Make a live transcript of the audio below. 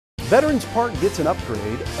Veterans Park gets an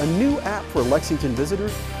upgrade, a new app for Lexington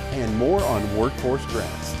visitors, and more on workforce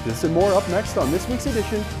grants. This and more up next on this week's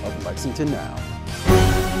edition of Lexington Now.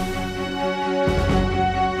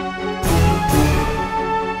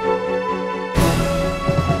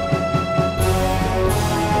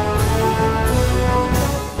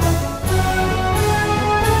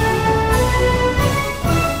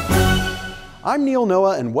 I'm Neil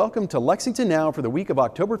Noah, and welcome to Lexington Now for the week of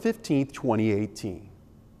October 15th, 2018.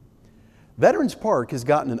 Veterans Park has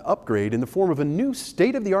gotten an upgrade in the form of a new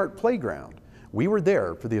state-of-the-art playground. We were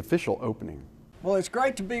there for the official opening. Well, it's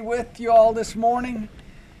great to be with you all this morning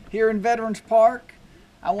here in Veterans Park.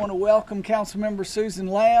 I want to welcome Councilmember Susan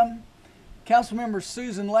Lamb. Councilmember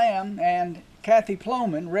Susan Lamb and Kathy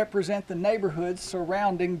Ploman represent the neighborhoods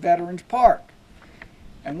surrounding Veterans Park.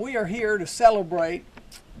 And we are here to celebrate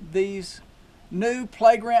these new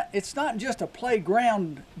playground. It's not just a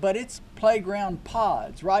playground, but it's playground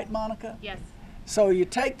pods, right, Monica? Yes. So you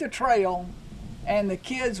take the trail and the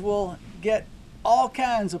kids will get all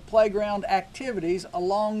kinds of playground activities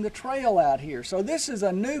along the trail out here. So this is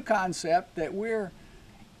a new concept that we're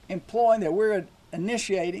employing, that we're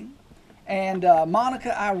initiating. And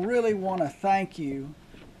Monica, I really want to thank you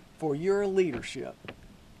for your leadership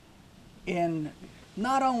in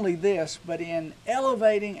not only this, but in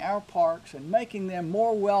elevating our parks and making them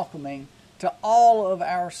more welcoming to all of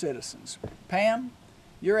our citizens. Pam,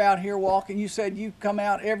 you're out here walking. You said you come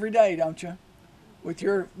out every day, don't you? With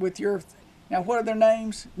your, now what are their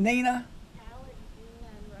names? Nina?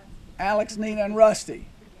 Alex, Nina, and Rusty.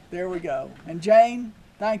 There we go. And Jane,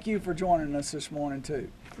 thank you for joining us this morning too.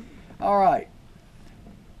 All right.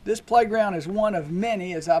 This playground is one of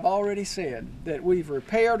many, as I've already said, that we've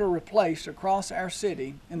repaired or replaced across our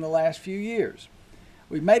city in the last few years.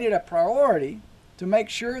 We've made it a priority to make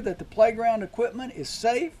sure that the playground equipment is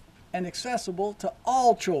safe and accessible to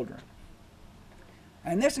all children.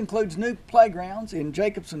 And this includes new playgrounds in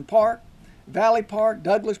Jacobson Park, Valley Park,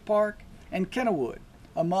 Douglas Park, and Kennewood,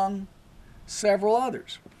 among several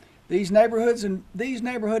others. These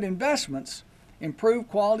neighborhood investments improve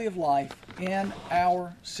quality of life in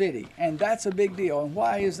our city, and that's a big deal. And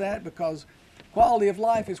why is that? Because quality of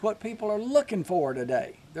life is what people are looking for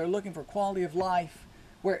today. They're looking for quality of life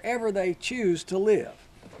wherever they choose to live.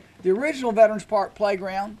 The original Veterans Park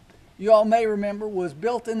playground, you all may remember, was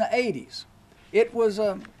built in the 80s. It was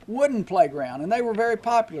a wooden playground, and they were very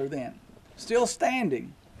popular then. Still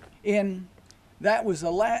standing. That was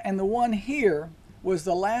and the one here was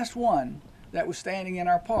the last one that was standing in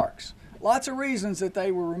our parks. Lots of reasons that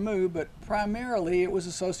they were removed, but primarily it was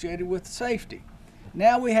associated with safety.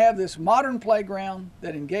 Now we have this modern playground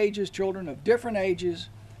that engages children of different ages,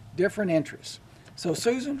 different interests. So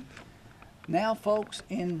Susan, now folks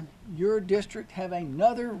in your district have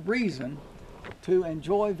another reason to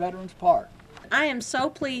enjoy Veterans Park. I am so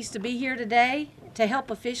pleased to be here today to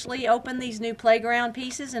help officially open these new playground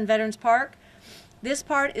pieces in Veterans Park. This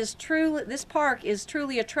park is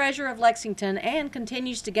truly a treasure of Lexington and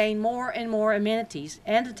continues to gain more and more amenities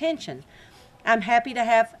and attention. I'm happy to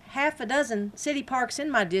have half a dozen city parks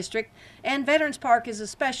in my district, and Veterans Park is a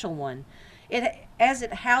special one, as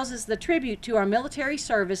it houses the tribute to our military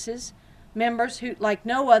services members who like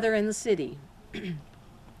no other in the city.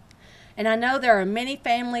 And I know there are many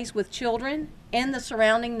families with children in the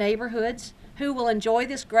surrounding neighborhoods who will enjoy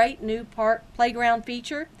this great new park playground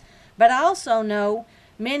feature. But I also know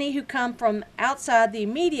many who come from outside the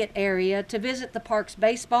immediate area to visit the park's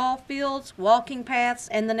baseball fields, walking paths,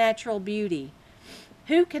 and the natural beauty,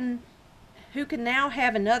 who can now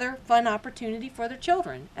have another fun opportunity for their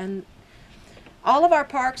children. And all of our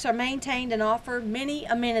parks are maintained and offer many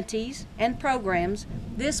amenities and programs.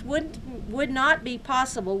 This would not be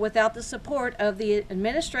possible without the support of the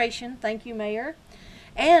administration, thank you, Mayor,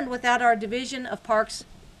 and without our Division of Parks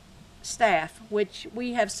staff, which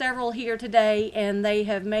we have several here today, and they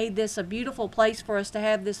have made this a beautiful place for us to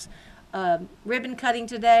have this ribbon cutting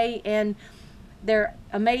today, and they're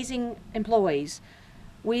amazing employees.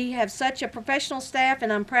 We have such a professional staff,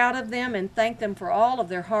 and I'm proud of them and thank them for all of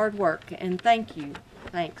their hard work, and thank you.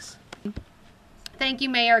 Thanks. Thank you,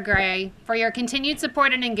 Mayor Gray, for your continued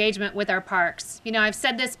support and engagement with our parks. You know, I've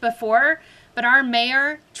said this before, but our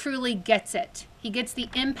mayor truly gets it. He gets the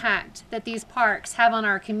impact that these parks have on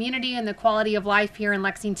our community and the quality of life here in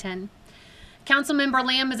Lexington. Councilmember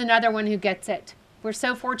Lamb is another one who gets it. We're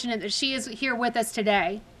so fortunate that she is here with us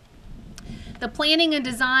today. The planning and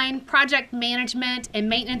design, project management, and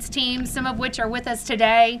maintenance teams, some of which are with us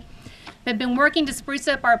today, have been working to spruce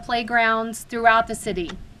up our playgrounds throughout the city.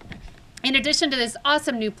 In addition to this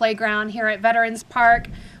awesome new playground here at Veterans Park,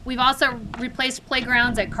 we've also replaced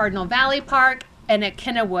playgrounds at Cardinal Valley Park, and at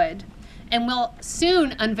Kennewood. And we'll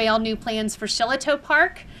soon unveil new plans for Shiloh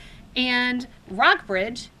Park and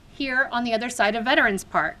Rockbridge here on the other side of Veterans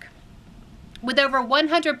Park. With over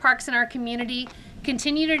 100 parks in our community,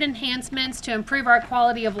 continued enhancements to improve our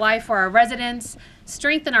quality of life for our residents,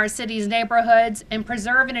 strengthen our city's neighborhoods, and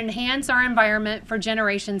preserve and enhance our environment for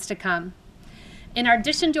generations to come. In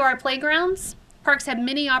addition to our playgrounds, parks have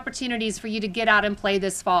many opportunities for you to get out and play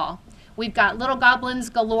this fall. We've got Little Goblins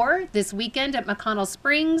galore this weekend at McConnell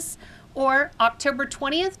Springs, or October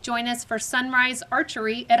 20th, join us for Sunrise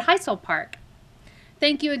Archery at Heisel Park.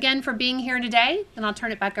 Thank you again for being here today, and I'll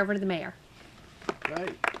turn it back over to the mayor.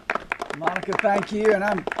 Great. Monica, thank you.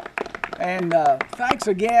 And thanks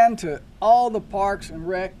again to all the Parks and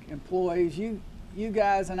Rec employees. You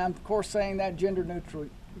guys, and I'm of course saying that gender neutral,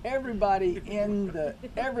 everybody in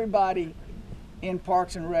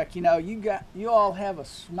Parks and Rec, you all have a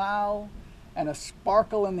smile and a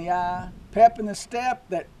sparkle in the eye, pep in the step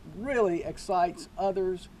that really excites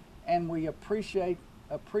others, and we appreciate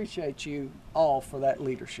you all for that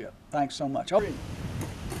leadership. Thanks so much. 1,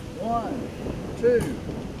 2,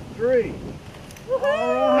 3. All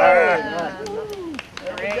right.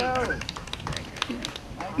 There we go.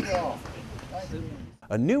 Thank you all. Thank you.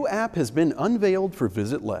 A new app has been unveiled for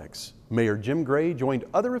VisitLex. Mayor Jim Gray joined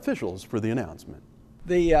other officials for the announcement.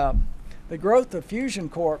 The growth of Fusion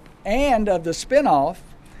Corp and of the spinoff,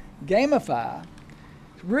 Gamify,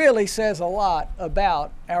 really says a lot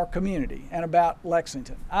about our community and about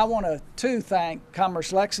Lexington. I want to thank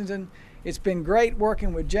Commerce Lexington. It's been great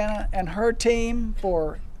working with Jenna and her team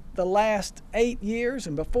for the last 8 years,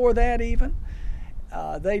 and before that even.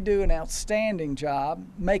 They do an outstanding job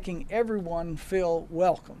making everyone feel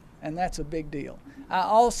welcome, and that's a big deal. I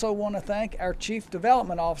also want to thank our Chief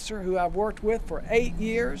Development Officer, who I've worked with for 8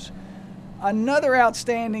 years, another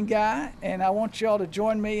outstanding guy, and I want y'all to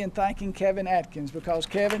join me in thanking Kevin Atkins, because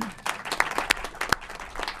Kevin,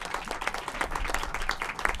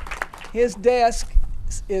 his desk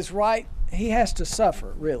is right, he has to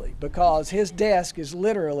suffer really, because his desk is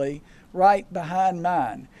literally right behind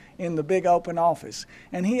mine in the big open office.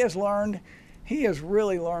 And he has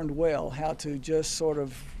really learned well how to just sort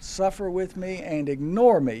of suffer with me and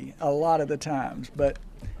ignore me a lot of the times. But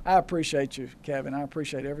I appreciate you, Kevin. I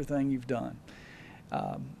appreciate everything you've done.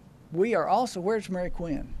 We are also, where's Mary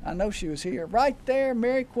Quinn? I know she was here. Right there,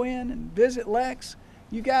 Mary Quinn and VisitLex.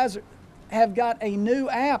 You guys have got a new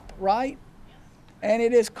app, right? And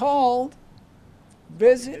it is called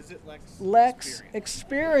VisitLex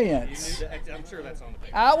Experience. I'm sure that's on the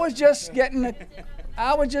page. I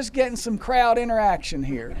was just getting some crowd interaction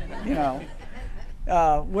here,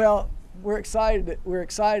 Well, we're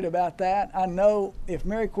excited about that. I know if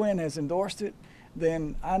Mary Quinn has endorsed it,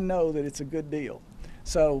 then I know that it's a good deal.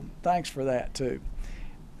 So thanks for that too.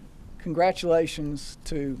 Congratulations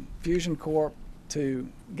to Fusion Corp, to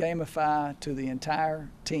Gamify, to the entire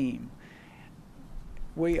team.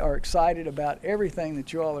 We are excited about everything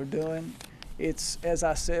that you all are doing. It's, as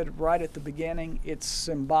I said right at the beginning, it's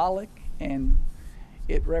symbolic and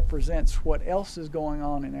it represents what else is going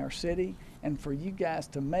on in our city. And for you guys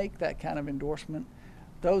to make that kind of endorsement,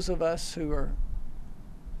 those of us who are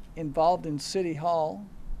involved in City Hall,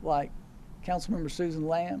 like Councilmember Susan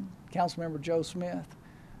Lamb, Councilmember Joe Smith,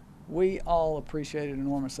 we all appreciate it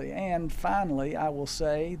enormously. And finally, I will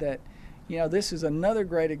say that this is another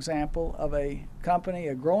great example of a company,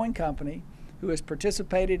 a growing company, who has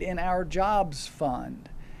participated in our jobs fund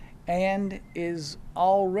and is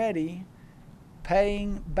already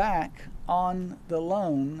paying back on the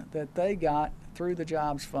loan that they got through the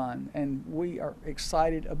jobs fund. And we are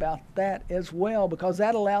excited about that as well, because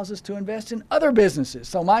that allows us to invest in other businesses.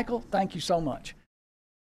 So Michael, thank you so much.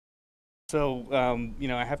 So,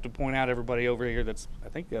 I have to point out everybody over here I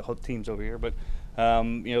think the whole team's over here, but,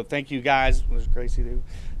 thank you guys. What does Gracie do?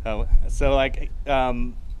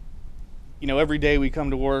 Every day we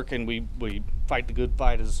come to work and we fight the good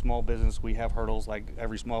fight as a small business. We have hurdles like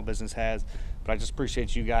every small business has, but I just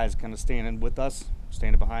appreciate you guys kind of standing with us,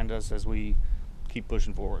 standing behind us as we keep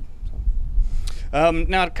pushing forward. So,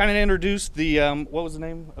 now to kind of introduce the, what was the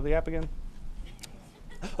name of the app again?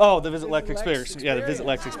 Oh, the VisitLex Experience. Yeah, the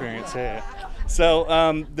VisitLex Experience. Yeah. So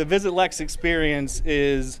the VisitLex Experience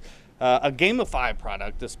is a Gamify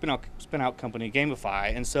product, the spin-out company,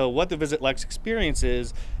 Gamify. And so what the VisitLex Experience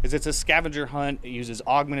is it's a scavenger hunt. It uses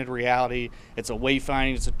augmented reality. It's a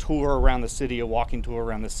wayfinding. It's a tour around the city, a walking tour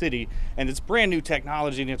around the city. And it's brand new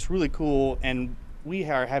technology, and it's really cool. And we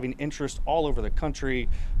are having interest all over the country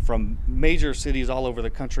from major cities all over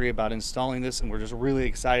the country about installing this, and we're just really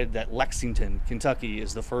excited that Lexington, Kentucky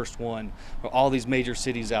is the first one for all these major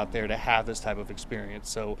cities out there to have this type of experience.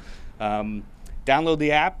 So Download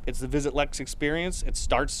the app. It's the VisitLex experience. It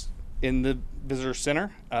starts in the visitor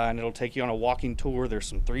center, and it'll take you on a walking tour. There's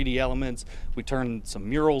some 3D elements. We turn some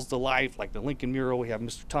murals to life, like the Lincoln mural. We have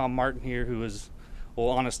Mr. Tom Martin here, who is, well,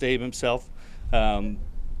 Honest Abe himself.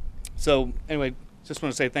 So anyway, just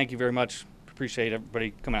want to say thank you very much. Appreciate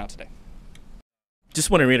everybody coming out today. Just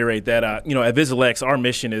want to reiterate that, at VisitLex, our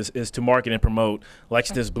mission is to market and promote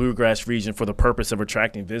Lexington's bluegrass region for the purpose of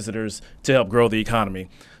attracting visitors to help grow the economy.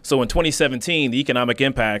 So in 2017, the economic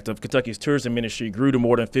impact of Kentucky's tourism industry grew to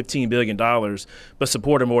more than $15 billion, but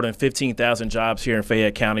supported more than 15,000 jobs here in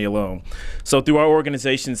Fayette County alone. So through our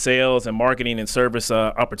organization's sales and marketing and service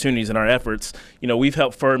opportunities and our efforts, we've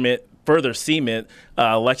helped further cement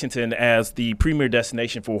Lexington as the premier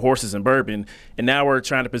destination for horses and bourbon, and now we're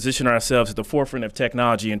trying to position ourselves at the forefront of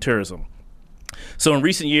technology and tourism. So in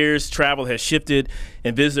recent years, travel has shifted,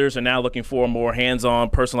 and visitors are now looking for a more hands-on,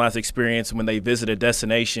 personalized experience when they visit a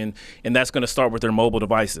destination, and that's going to start with their mobile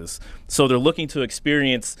devices. So they're looking to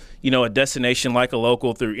experience, a destination like a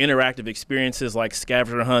local through interactive experiences like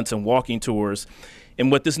scavenger hunts and walking tours. And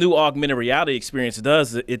what this new augmented reality experience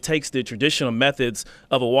does, it takes the traditional methods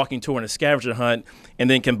of a walking tour and a scavenger hunt and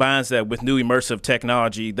then combines that with new immersive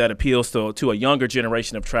technology that appeals to a younger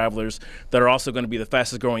generation of travelers that are also going to be the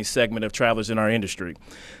fastest growing segment of travelers in our industry.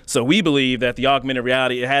 So we believe that the augmented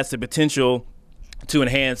reality, it has the potential to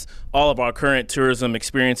enhance all of our current tourism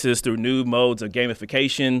experiences through new modes of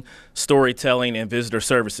gamification, storytelling, and visitor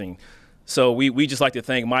servicing. So we just like to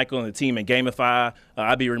thank Michael and the team at Gamify.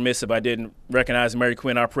 I'd be remiss if I didn't recognize Mary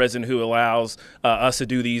Quinn, our president, who allows us to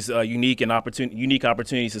do these unique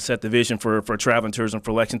opportunities to set the vision for travel and tourism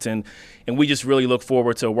for Lexington. And we just really look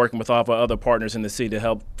forward to working with all of our other partners in the city to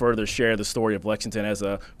help further share the story of Lexington as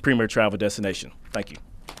a premier travel destination. Thank you.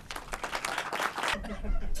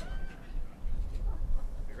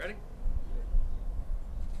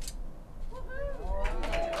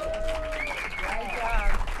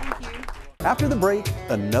 After the break,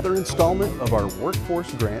 another installment of our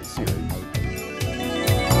Workforce Grant Series.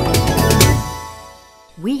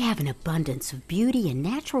 We have an abundance of beauty and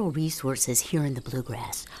natural resources here in the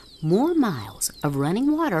Bluegrass. More miles of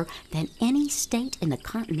running water than any state in the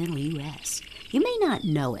continental U.S. You may not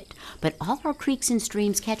know it, but all our creeks and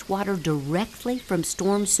streams catch water directly from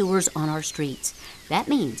storm sewers on our streets. That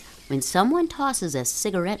means when someone tosses a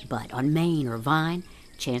cigarette butt on Main or Vine,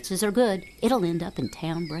 chances are good it'll end up in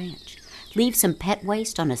Town Branch. Leave some pet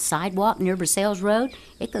waste on a sidewalk near Versailles Road,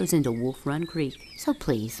 it goes into Wolf Run Creek. So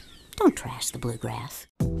please, don't trash the Bluegrass.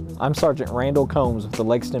 I'm Sergeant Randall Combs with the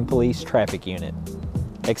Lexington Police Traffic Unit.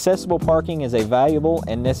 Accessible parking is a valuable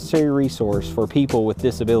and necessary resource for people with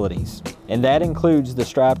disabilities, and that includes the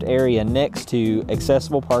striped area next to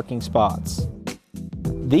accessible parking spots.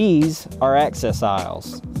 These are access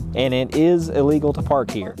aisles, and it is illegal to park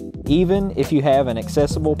here, even if you have an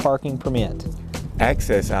accessible parking permit.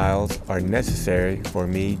 Access aisles are necessary for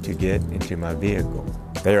me to get into my vehicle.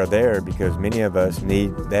 They are there because many of us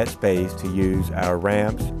need that space to use our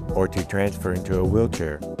ramps or to transfer into a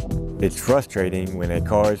wheelchair. It's frustrating when a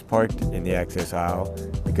car is parked in the access aisle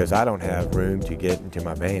because I don't have room to get into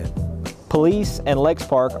my van. Police and Lex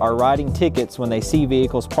Park are writing tickets when they see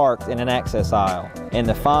vehicles parked in an access aisle, and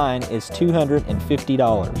the fine is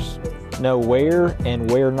 $250. Know where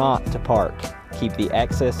and where not to park. Keep the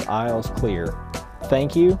access aisles clear.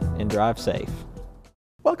 Thank you, and drive safe.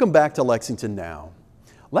 Welcome back to Lexington Now.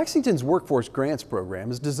 Lexington's Workforce Grants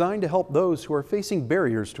program is designed to help those who are facing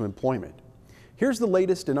barriers to employment. Here's the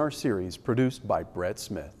latest in our series, produced by Brett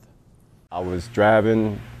Smith. I was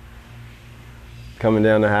driving, coming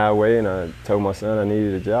down the highway, and I told my son I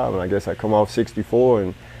needed a job, and I guess I come off 64,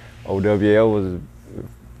 and OWL was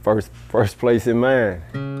first place in mind.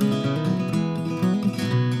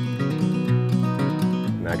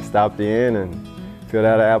 And I stopped in and filled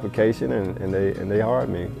out an application, and they hired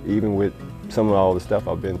me, even with some of all the stuff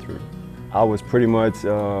I've been through. I was pretty much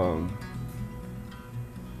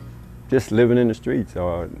just living in the streets,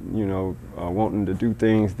 wanting to do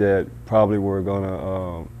things that probably were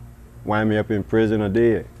gonna wind me up in prison or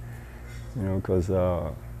dead, because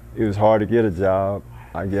it was hard to get a job,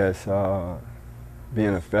 I guess,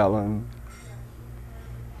 being a felon.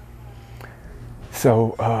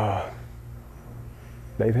 So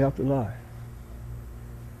they've helped a lot.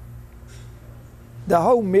 The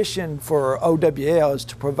whole mission for OWL is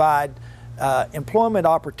to provide employment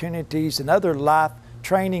opportunities and other life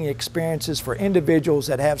training experiences for individuals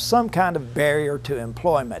that have some kind of barrier to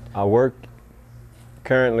employment. I work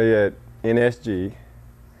currently at NSG,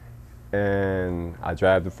 and I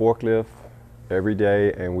drive the forklift every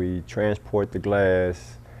day, and we transport the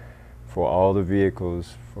glass for all the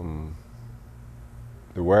vehicles from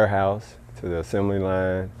the warehouse to the assembly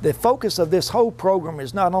line. The focus of this whole program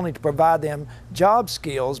is not only to provide them job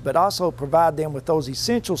skills, but also provide them with those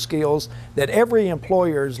essential skills that every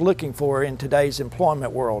employer is looking for in today's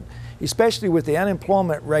employment world, especially with the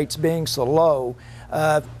unemployment rates being so low.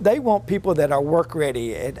 They want people that are work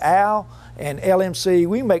ready. At AL and LMC,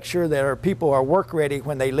 we make sure that our people are work ready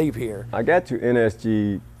when they leave here. I got to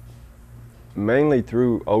NSG mainly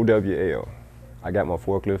through OWL. I got my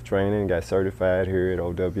forklift training, got certified here at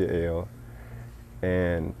OWL,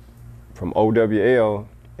 and from OWL,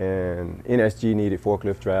 and NSG needed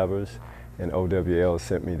forklift drivers, and OWL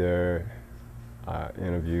sent me there. I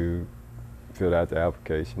interviewed, filled out the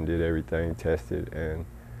application, did everything, tested, and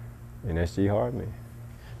NSG hired me.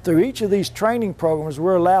 Through each of these training programs,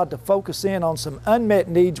 we're allowed to focus in on some unmet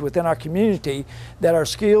needs within our community that are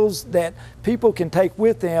skills that people can take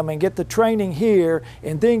with them and get the training here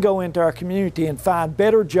and then go into our community and find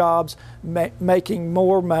better jobs, making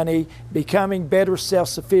more money, becoming better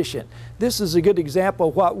self-sufficient. This is a good example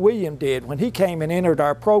of what William did. When he came and entered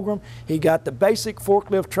our program, he got the basic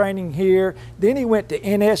forklift training here, then he went to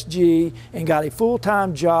NSG and got a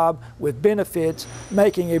full-time job with benefits,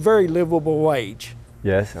 making a very livable wage.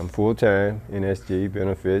 Yes, I'm full-time, NSG,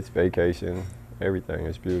 benefits, vacation, everything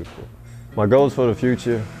is beautiful. My goals for the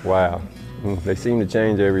future, wow, they seem to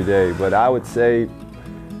change every day, but I would say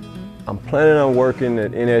I'm planning on working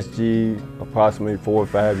at NSG approximately 4 or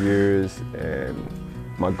 5 years, and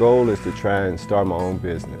my goal is to try and start my own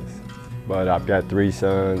business. But I've got 3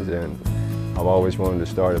 sons, and I've always wanted to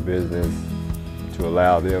start a business to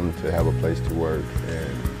allow them to have a place to work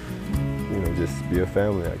and, you know, just be a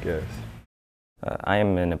family, I guess. I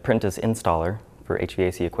am an apprentice installer for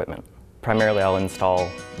HVAC equipment. Primarily I'll install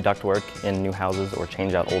ductwork in new houses or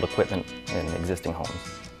change out old equipment in existing homes.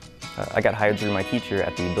 I got hired through my teacher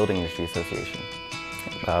at the Building Industry Association.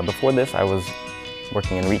 Before this I was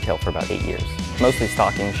working in retail for about 8 years. Mostly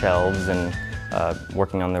stocking shelves and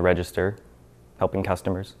working on the register, helping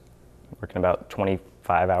customers. Working about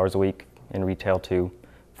 25 hours a week in retail to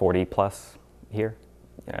 40 plus here.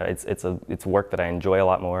 It's work that I enjoy a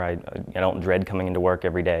lot more. I don't dread coming into work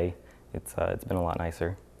every day. It's been a lot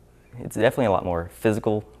nicer. It's definitely a lot more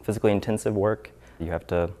physically intensive work. You have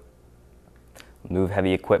to move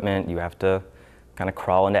heavy equipment. You have to kind of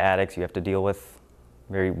crawl into attics. You have to deal with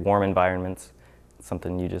very warm environments. It's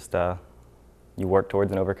something you just you work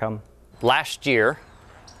towards and overcome. Last year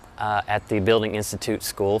at the Building Institute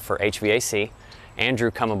School for HVAC,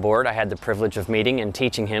 Andrew come aboard. I had the privilege of meeting and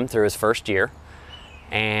teaching him through his first year.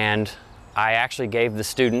 And I actually gave the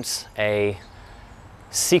students a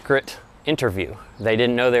secret interview. They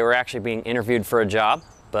didn't know they were actually being interviewed for a job,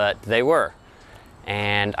 but they were.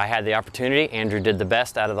 And I had the opportunity. Andrew did the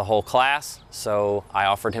best out of the whole class, so I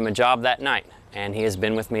offered him a job that night, and he has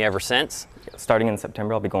been with me ever since. Starting in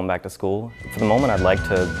September, I'll be going back to school. For the moment, I'd like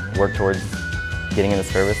to work towards getting into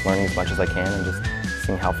service, learning as much as I can, and just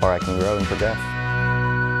seeing how far I can grow and progress.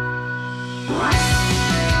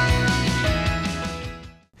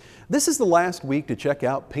 This is the last week to check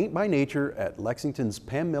out Paint by Nature at Lexington's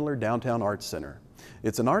Pam Miller Downtown Arts Center.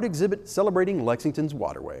 It's an art exhibit celebrating Lexington's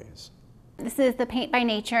waterways. This is the Paint by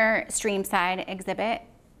Nature Streamside exhibit,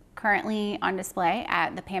 currently on display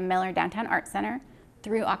at the Pam Miller Downtown Arts Center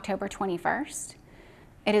through October 21st.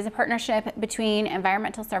 It is a partnership between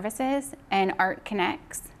Environmental Services and Art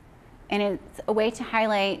Connects, and it's a way to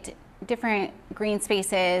highlight different green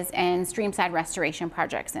spaces and streamside restoration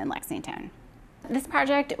projects in Lexington. This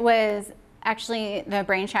project was actually the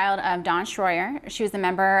brainchild of Dawn Schroyer. She was a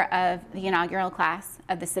member of the inaugural class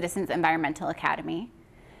of the Citizens Environmental Academy.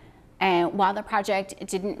 And while the project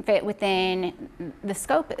didn't fit within the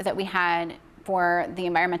scope that we had for the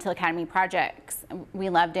Environmental Academy projects, we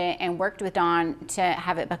loved it and worked with Dawn to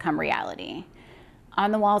have it become reality.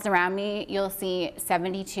 On the walls around me, you'll see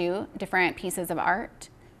 72 different pieces of art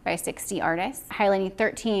by 60 artists, highlighting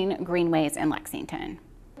 13 greenways in Lexington.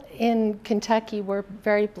 In Kentucky, we're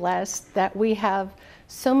very blessed that we have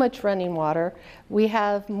so much running water. We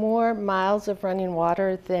have more miles of running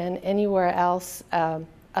water than anywhere else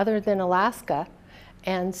other than Alaska.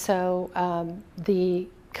 And so the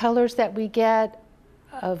colors that we get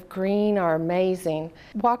of green are amazing.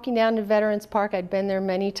 Walking down to Veterans Park, I'd been there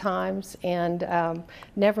many times and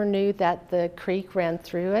never knew that the creek ran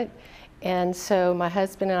through it. And so my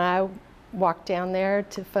husband and I walked down there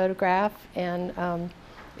to photograph, and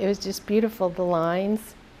it was just beautiful, the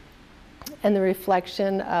lines and the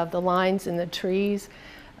reflection of the lines in the trees,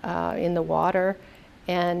 in the water,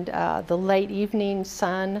 and the late evening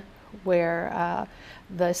sun where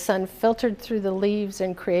the sun filtered through the leaves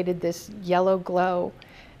and created this yellow glow,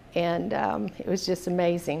 and it was just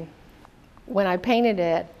amazing. When I painted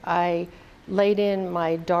it, I laid in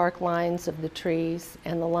my dark lines of the trees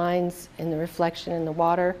and the lines in the reflection in the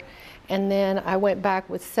water. And then I went back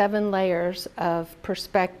with 7 layers of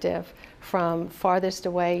perspective from farthest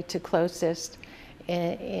away to closest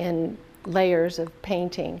in layers of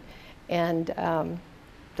painting. And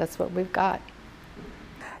that's what we've got.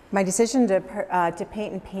 My decision to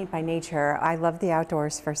paint and paint by nature, I love the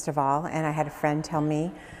outdoors first of all, and I had a friend tell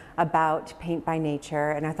me about Paint by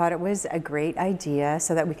Nature, and I thought it was a great idea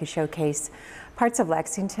so that we could showcase parts of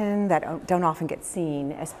Lexington that don't often get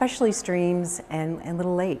seen, especially streams and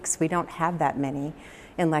little lakes. We don't have that many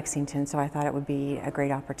in Lexington, so I thought it would be a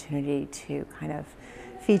great opportunity to kind of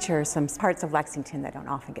feature some parts of Lexington that don't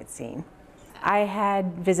often get seen. I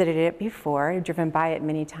had visited it before, driven by it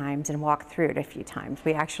many times and walked through it a few times.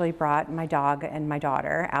 We actually brought my dog and my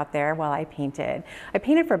daughter out there while I painted. I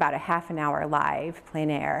painted for about a half an hour live,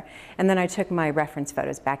 plein air, and then I took my reference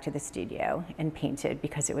photos back to the studio and painted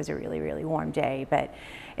because it was a really, really warm day. But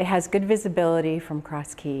it has good visibility from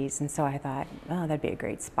Cross Keys, and so I thought, oh, that'd be a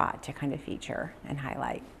great spot to kind of feature and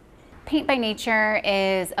highlight. Paint by Nature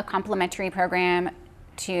is a complimentary program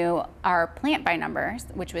to our Plant by Numbers,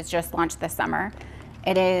 which was just launched this summer.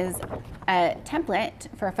 It is a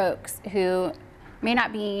template for folks who may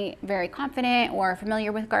not be very confident or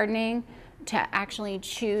familiar with gardening to actually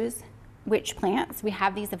choose which plants. We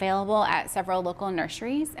have these available at several local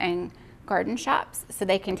nurseries and garden shops, so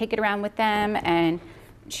they can take it around with them and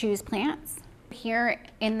choose plants. Here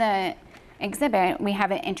in the exhibit, we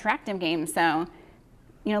have an interactive game, so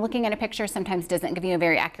looking at a picture sometimes doesn't give you a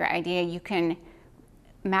very accurate idea. You can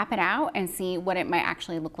map it out and see what it might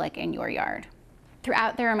actually look like in your yard.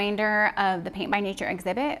 Throughout the remainder of the Paint by Nature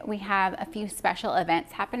exhibit, we have a few special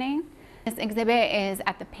events happening. This exhibit is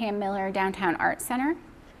at the Pam Miller Downtown Arts Center.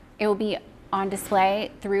 It will be on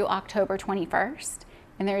display through October 21st,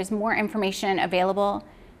 and there is more information available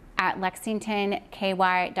at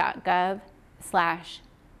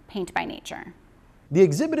lexingtonky.gov/paintbynature. The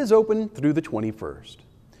exhibit is open through the 21st.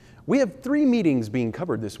 We have 3 meetings being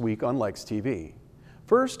covered this week on Lex TV.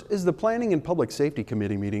 First is the Planning and Public Safety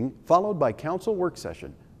Committee meeting, followed by Council Work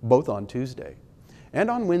Session, both on Tuesday.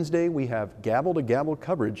 And on Wednesday, we have gavel-to-gavel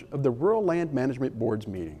coverage of the Rural Land Management Board's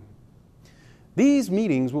meeting. These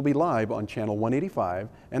meetings will be live on Channel 185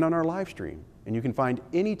 and on our live stream, and you can find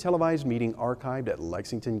any televised meeting archived at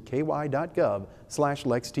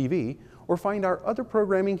lexingtonky.gov/LexTV, or find our other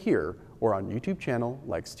programming here or on YouTube channel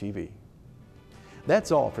Lex TV.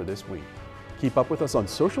 That's all for this week. Keep up with us on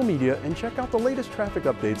social media and check out the latest traffic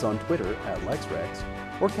updates on Twitter at LexRex,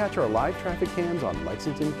 or catch our live traffic cams on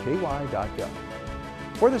lexingtonky.gov.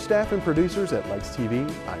 For the staff and producers at Lex TV,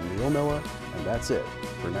 I'm Neil Noah, and that's it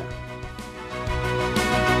for now.